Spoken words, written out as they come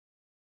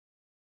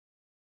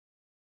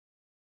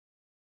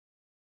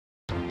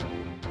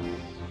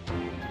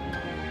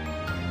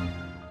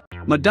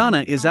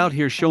Madonna is out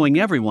here showing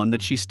everyone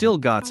that she still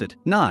gots it,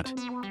 not.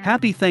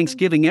 Happy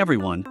Thanksgiving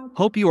everyone,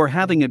 hope you are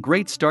having a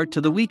great start to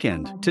the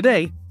weekend.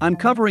 Today, I'm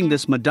covering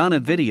this Madonna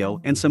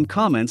video and some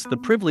comments the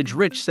privileged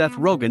rich Seth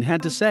Rogen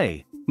had to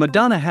say.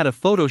 Madonna had a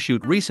photo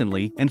shoot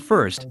recently and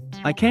first,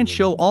 I can't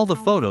show all the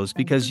photos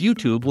because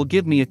YouTube will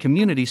give me a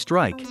community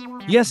strike.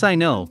 Yes, I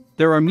know,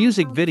 there are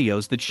music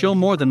videos that show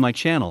more than my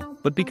channel,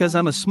 but because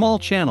I'm a small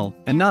channel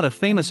and not a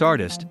famous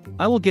artist,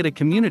 I will get a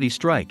community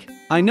strike.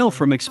 I know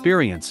from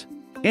experience.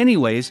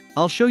 Anyways,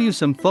 I'll show you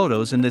some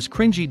photos in this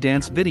cringy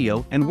dance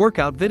video and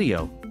workout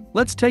video.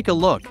 Let's take a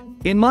look.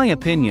 In my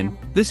opinion,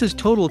 this is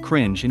total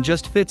cringe and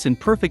just fits in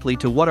perfectly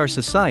to what our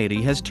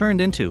society has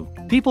turned into.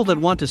 People that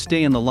want to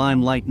stay in the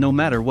limelight no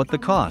matter what the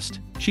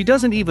cost. She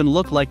doesn't even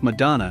look like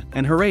Madonna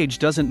and her age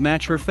doesn't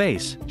match her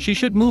face. She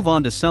should move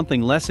on to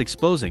something less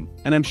exposing,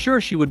 and I'm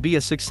sure she would be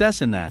a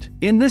success in that.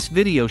 In this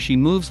video she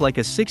moves like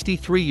a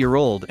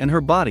 63-year-old and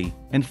her body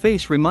and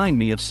face remind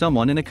me of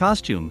someone in a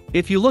costume.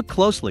 If you look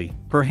closely,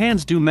 her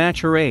hands do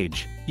match her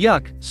age.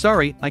 Yuck,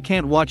 sorry, I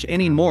can't watch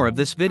any more of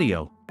this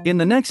video. In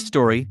the next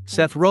story,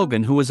 Seth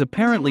Rogen, who is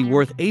apparently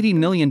worth $80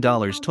 million,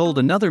 told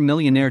another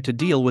millionaire to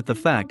deal with the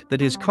fact that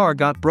his car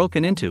got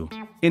broken into.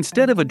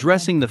 Instead of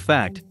addressing the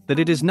fact that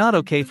it is not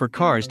okay for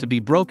cars to be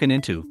broken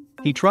into,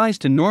 he tries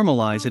to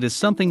normalize it as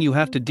something you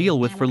have to deal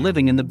with for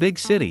living in the big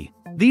city.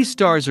 These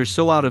stars are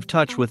so out of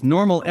touch with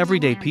normal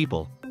everyday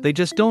people, they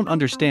just don't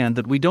understand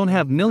that we don't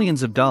have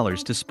millions of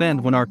dollars to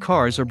spend when our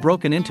cars are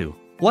broken into.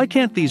 Why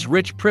can't these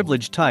rich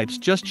privileged types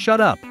just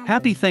shut up?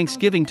 Happy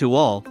Thanksgiving to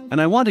all,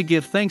 and I want to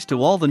give thanks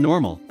to all the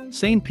normal,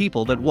 sane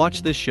people that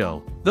watch this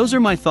show. Those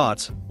are my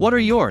thoughts, what are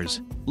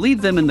yours?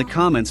 Leave them in the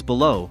comments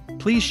below.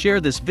 Please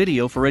share this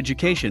video for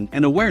education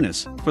and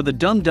awareness. For the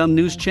Dum Dum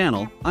News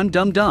Channel, I'm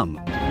Dum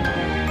Dum.